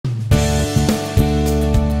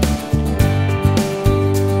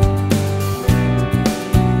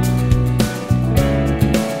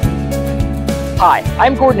Hi,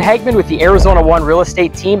 I'm Gordon Hagman with the Arizona One Real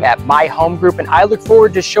Estate team at My Home Group, and I look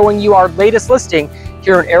forward to showing you our latest listing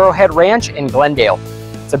here in Arrowhead Ranch in Glendale.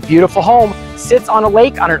 It's a beautiful home, sits on a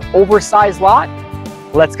lake on an oversized lot.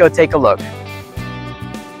 Let's go take a look.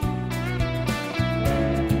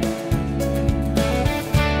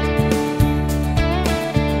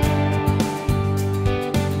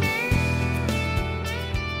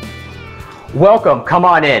 Welcome, come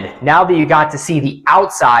on in. Now that you got to see the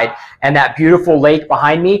outside and that beautiful lake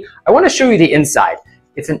behind me, I want to show you the inside.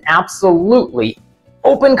 It's an absolutely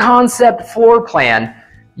open concept floor plan.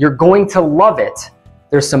 You're going to love it.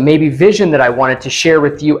 There's some maybe vision that I wanted to share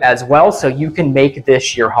with you as well so you can make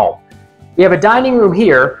this your home. We have a dining room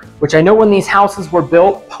here, which I know when these houses were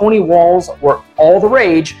built, pony walls were all the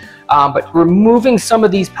rage, but removing some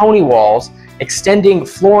of these pony walls, extending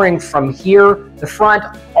flooring from here, the front,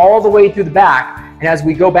 all the way through the back. And as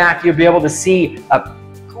we go back, you'll be able to see a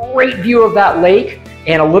great view of that lake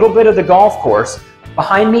and a little bit of the golf course.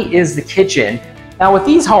 Behind me is the kitchen. Now with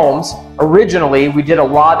these homes, originally we did a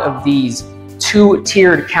lot of these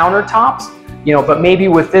two-tiered countertops, but maybe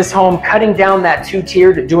with this home, cutting down that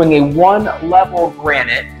two-tiered, doing a one-level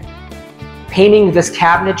granite, painting this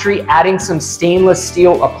cabinetry, adding some stainless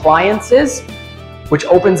steel appliances, which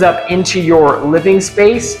opens up into your living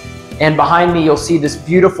space. And behind me, you'll see this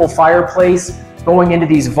beautiful fireplace going into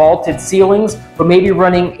these vaulted ceilings, but maybe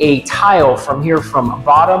running a tile from here from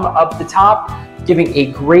bottom up the top, giving a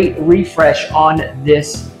great refresh on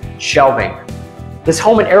this shelving. This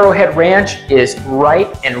home in Arrowhead Ranch is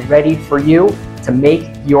ripe and ready for you to make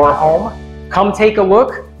your home. Come take a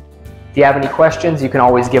look. If you have any questions, you can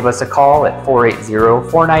always give us a call at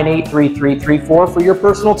 480-498-3334 for your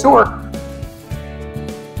personal tour.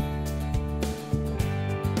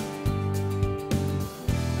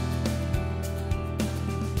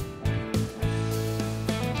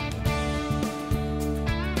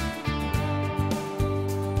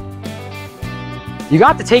 You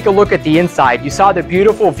got to take a look at the inside. You saw the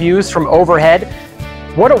beautiful views from overhead.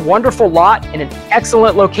 What a wonderful lot in an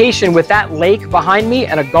excellent location with that lake behind me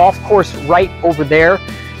and a golf course right over there.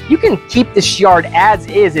 You can keep this yard as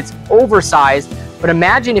is. It's oversized, but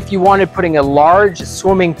imagine if you wanted putting a large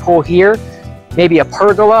swimming pool here, maybe a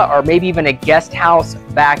pergola, or maybe even a guest house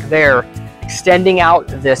back there, extending out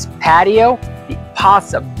this patio. The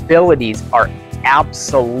possibilities are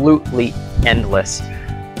absolutely endless.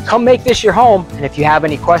 Come make this your home, and if you have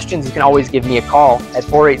any questions, you can always give me a call at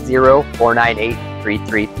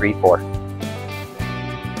 480-498-3334.